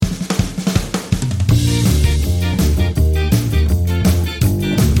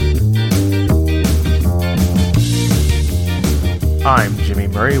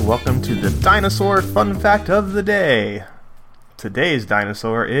Murray. Welcome to the Dinosaur Fun Fact of the Day. Today's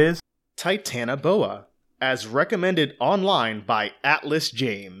dinosaur is Titanoboa, as recommended online by Atlas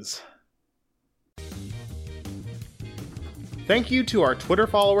James. Thank you to our Twitter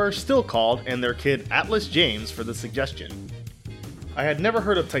follower, Still Called, and their kid Atlas James for the suggestion. I had never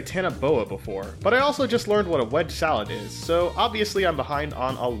heard of Titanoboa before, but I also just learned what a wedge salad is, so obviously I'm behind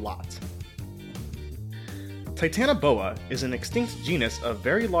on a lot. Titanoboa is an extinct genus of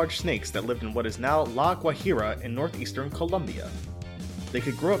very large snakes that lived in what is now La Guajira in northeastern Colombia. They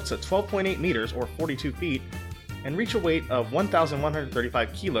could grow up to 12.8 meters or 42 feet and reach a weight of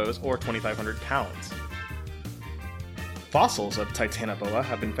 1,135 kilos or 2,500 pounds. Fossils of Titanoboa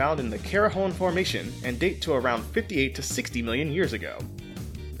have been found in the Carajon Formation and date to around 58 to 60 million years ago.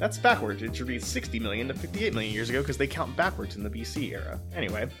 That's backwards. It should be 60 million to 58 million years ago because they count backwards in the BC era.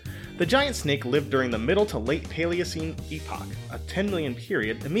 Anyway, the giant snake lived during the Middle to Late Paleocene epoch, a 10 million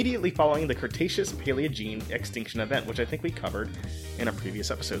period immediately following the Cretaceous-Paleogene extinction event, which I think we covered in a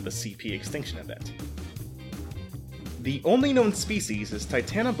previous episode, the CP extinction event. The only known species is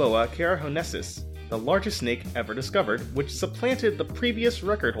Titanoboa carajonensis, the largest snake ever discovered, which supplanted the previous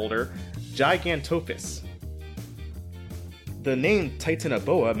record holder, Gigantophis. The name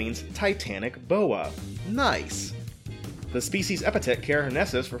Titanoboa means Titanic boa. Nice! The species epithet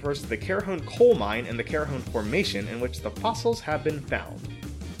Carajonensis refers to the Carajon coal mine and the Carajon Formation in which the fossils have been found.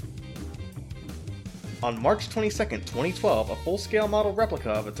 On March 22, 2012, a full-scale model replica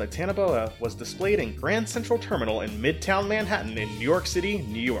of a Titanoboa was displayed in Grand Central Terminal in Midtown Manhattan in New York City,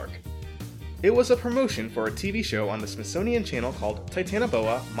 New York. It was a promotion for a TV show on the Smithsonian Channel called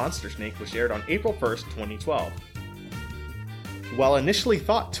Titanoboa Monster Snake, which aired on April 1, 2012. While initially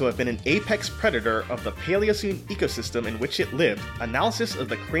thought to have been an apex predator of the Paleocene ecosystem in which it lived, analysis of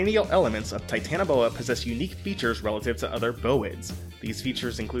the cranial elements of Titanoboa possess unique features relative to other boids. These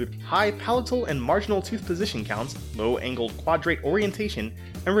features include high palatal and marginal tooth position counts, low-angled quadrate orientation,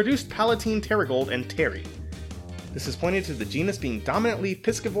 and reduced palatine pterygoid and ptery. This is pointed to the genus being dominantly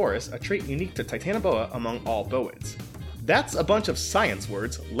piscivorous, a trait unique to Titanoboa among all boids. That's a bunch of science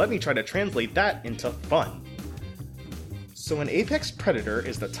words. Let me try to translate that into fun. So an apex predator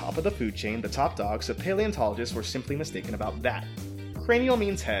is the top of the food chain, the top dog, so paleontologists were simply mistaken about that. Cranial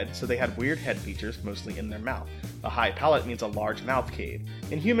means head, so they had weird head features, mostly in their mouth. A high palate means a large mouth cave.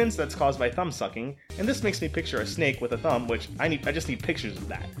 In humans, that's caused by thumb sucking, and this makes me picture a snake with a thumb, which I just need pictures of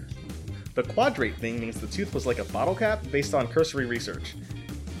that. The quadrate thing means the tooth was like a bottle cap based on cursory research.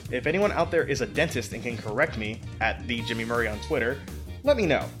 If anyone out there is a dentist and can correct me, at the Jimmy Murray on Twitter, let me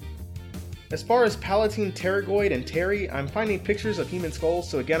know. As far as palatine pterygoid and ptery, I'm finding pictures of human skulls,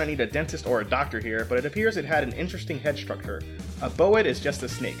 so again I need a dentist or a doctor here, but it appears it had an interesting head structure. A boid is just a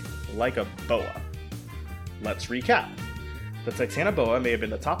snake, like a boa. Let's recap. The Titanoboa may have been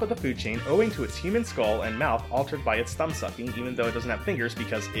the top of the food chain owing to its human skull and mouth altered by its thumb sucking, even though it doesn't have fingers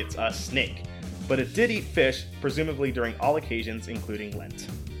because it's a snake. But it did eat fish, presumably during all occasions including Lent.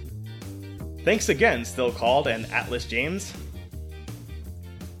 Thanks again, Still Called and Atlas James.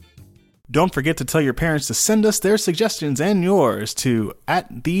 Don't forget to tell your parents to send us their suggestions and yours to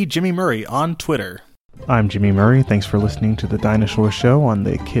 @TheJimmyMurray on Twitter. I'm Jimmy Murray. Thanks for listening to The Dinosaur Show on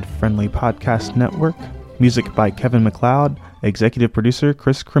the Kid-Friendly Podcast Network. Music by Kevin MacLeod. Executive producer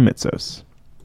Chris Kremitzos.